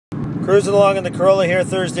Cruising along in the Corolla here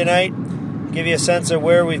Thursday night. Give you a sense of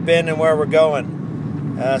where we've been and where we're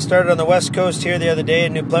going. Started on the west coast here the other day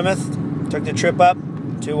in New Plymouth. Took the trip up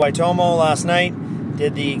to Waitomo last night.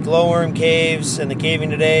 Did the glowworm caves and the caving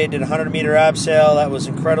today. Did a 100-meter abseil. That was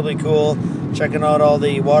incredibly cool. Checking out all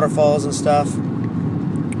the waterfalls and stuff.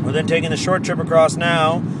 We're then taking the short trip across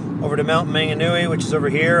now over to Mount Maunganui, which is over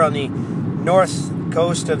here on the north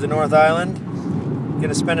coast of the North Island.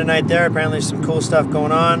 Gonna spend a night there. Apparently there's some cool stuff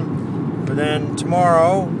going on. But then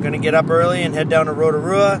tomorrow, gonna get up early and head down to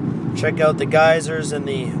Rotorua, check out the geysers and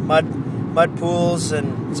the mud pools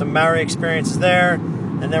and some Maori experiences there.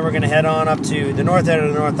 And then we're gonna head on up to the north end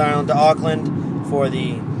of the North Island to Auckland for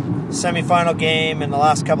the semi-final game and the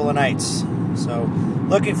last couple of nights. So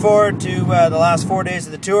looking forward to the last 4 days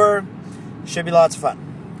of the tour. Should be lots of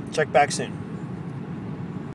fun. Check back soon.